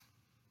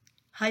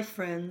Hi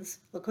friends,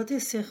 Lakotei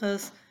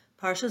Sichas,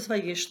 Parshas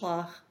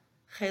Vayishlach,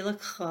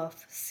 Chelek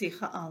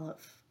Sicha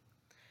Aleph.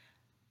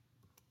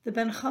 The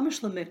Ben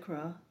Chamish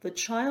Lemikra, the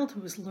child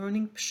who is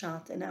learning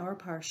Pshat in our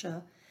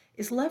Parsha,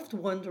 is left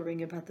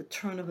wondering about the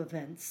turn of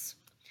events.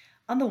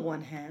 On the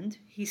one hand,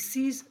 he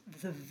sees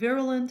the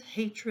virulent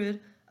hatred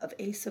of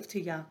Esav to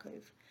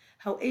Yaakov,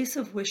 how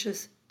Esav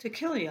wishes to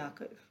kill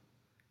Yaakov,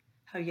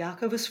 how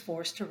Yaakov is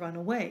forced to run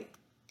away.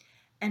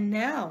 And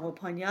now,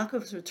 upon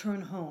Yaakov's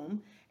return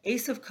home,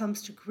 Esav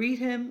comes to greet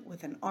him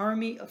with an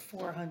army of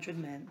 400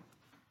 men.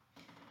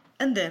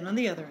 And then, on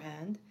the other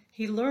hand,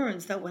 he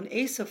learns that when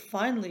Esav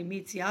finally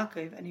meets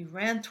Yaakov and he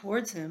ran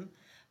towards him,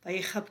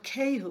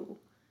 Vayichabkehu,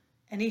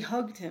 and he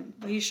hugged him,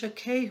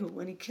 Vayishakehu,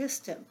 and he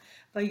kissed him,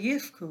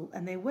 Vayifku,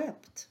 and they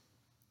wept.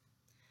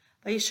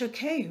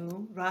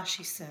 Vayishakehu,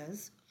 Rashi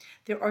says,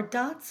 there are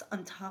dots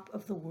on top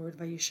of the word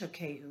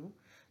Vayishakehu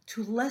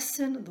to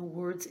lessen the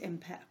word's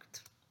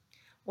impact.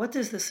 What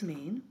does this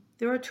mean?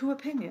 There are two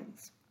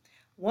opinions.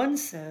 One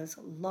says,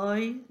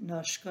 Loi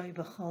nashkai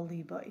b'chal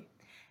libai.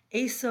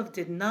 Esav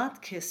did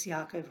not kiss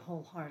Yaakov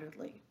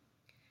wholeheartedly.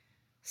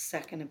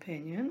 Second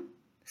opinion,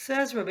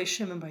 says Rabbi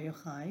Shimon Bar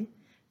Yochai,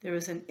 there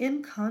is an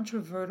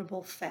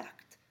incontrovertible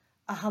fact,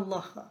 a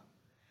halacha,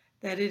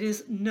 that it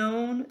is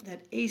known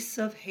that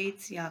Esav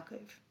hates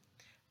Yaakov.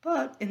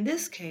 But in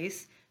this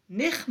case,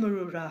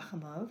 nichmeru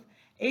rachamav,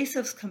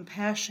 Esav's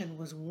compassion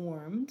was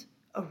warmed,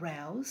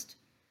 aroused,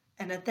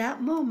 and at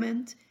that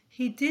moment,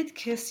 he did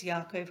kiss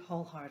Yaakov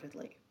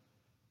wholeheartedly.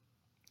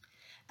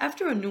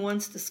 After a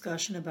nuanced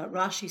discussion about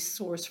Rashi's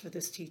source for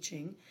this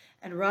teaching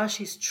and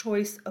Rashi's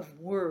choice of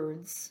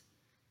words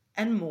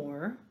and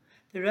more,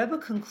 the Rebbe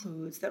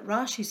concludes that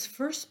Rashi's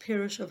first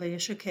pirush of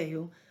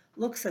Vayishakehu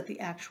looks at the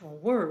actual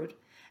word,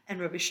 and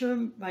Rabbi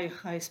Shimon Bar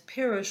Yochai's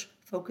pirush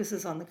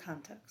focuses on the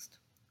context.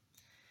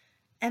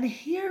 And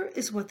here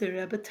is what the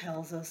Rebbe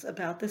tells us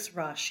about this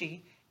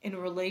Rashi in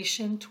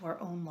relation to our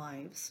own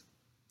lives.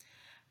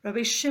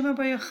 Rabbi Shimon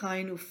Bar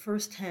Yochai knew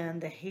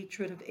firsthand the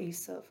hatred of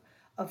Esav,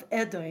 of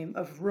Edom,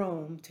 of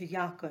Rome, to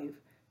Yaakov,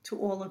 to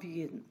all of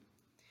Yidden.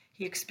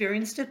 He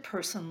experienced it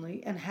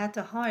personally and had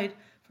to hide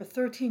for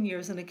 13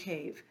 years in a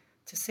cave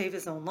to save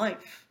his own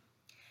life.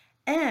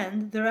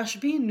 And the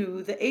Rashbi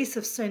knew the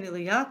Esav Seni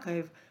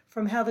Yaakov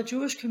from how the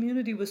Jewish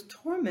community was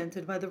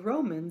tormented by the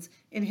Romans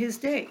in his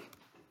day.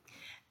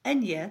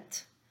 And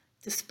yet,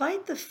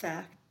 despite the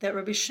fact that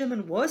Rabbi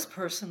Shimon was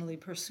personally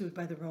pursued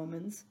by the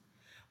Romans,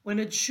 when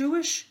a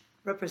Jewish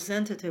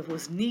representative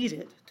was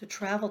needed to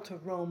travel to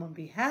Rome on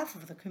behalf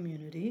of the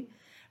community,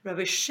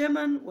 Rabbi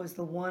Shimon was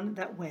the one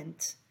that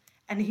went,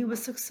 and he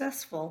was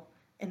successful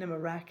in a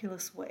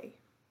miraculous way.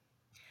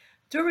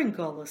 During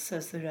Golus,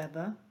 says the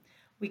Rebbe,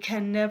 we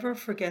can never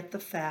forget the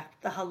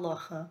fact, the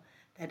halacha,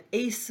 that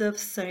Esav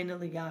Seina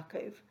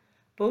Yaakov,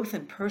 both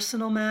in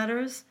personal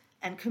matters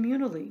and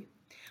communally.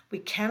 We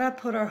cannot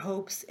put our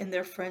hopes in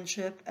their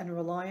friendship and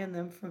rely on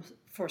them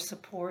for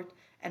support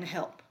and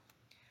help.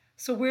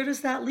 So where does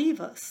that leave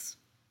us?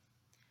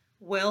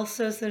 Well,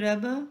 says the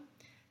Rebbe,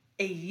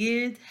 a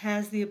Yid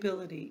has the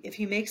ability, if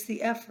he makes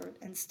the effort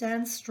and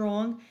stands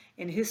strong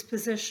in his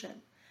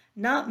position,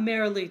 not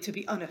merely to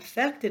be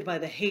unaffected by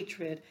the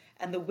hatred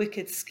and the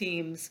wicked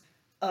schemes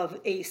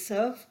of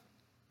Esav,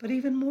 but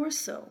even more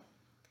so.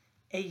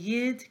 A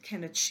Yid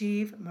can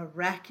achieve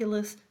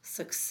miraculous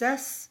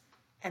success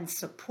and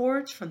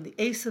support from the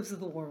Esavs of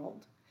the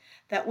world.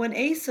 That when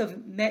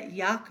Esav met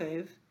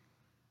Yaakov,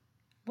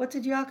 what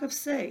did Yaakov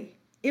say?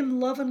 Im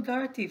lovan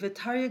garti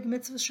v'taryag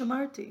mitzvah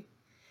shamarti.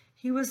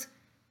 He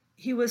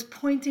was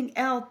pointing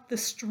out the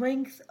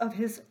strength of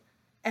his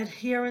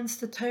adherence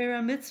to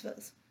Torah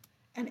mitzvahs,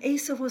 and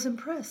Esav was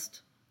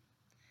impressed.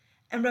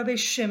 And Rabbi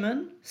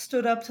Shimon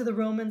stood up to the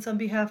Romans on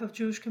behalf of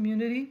Jewish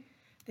community.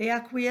 They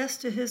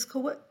acquiesced to his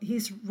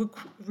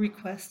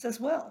request as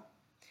well.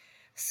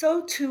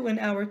 So too in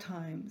our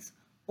times,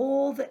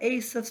 all the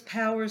Esav's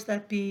powers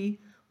that be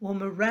will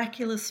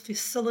miraculously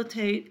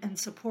facilitate and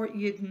support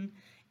Yidden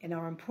in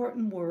our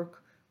important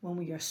work when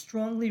we are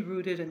strongly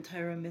rooted in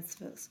Torah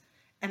mitzvahs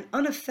and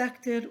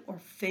unaffected or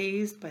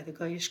fazed by the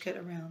Goyishkeit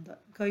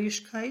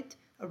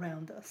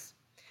around us.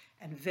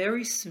 And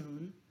very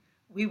soon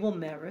we will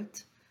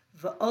merit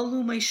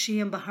V'alu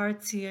Mashiach Bahar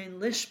Tzion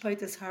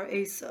Lishpait Es Har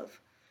Esav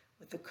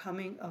with the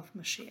coming of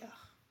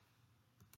Mashiach.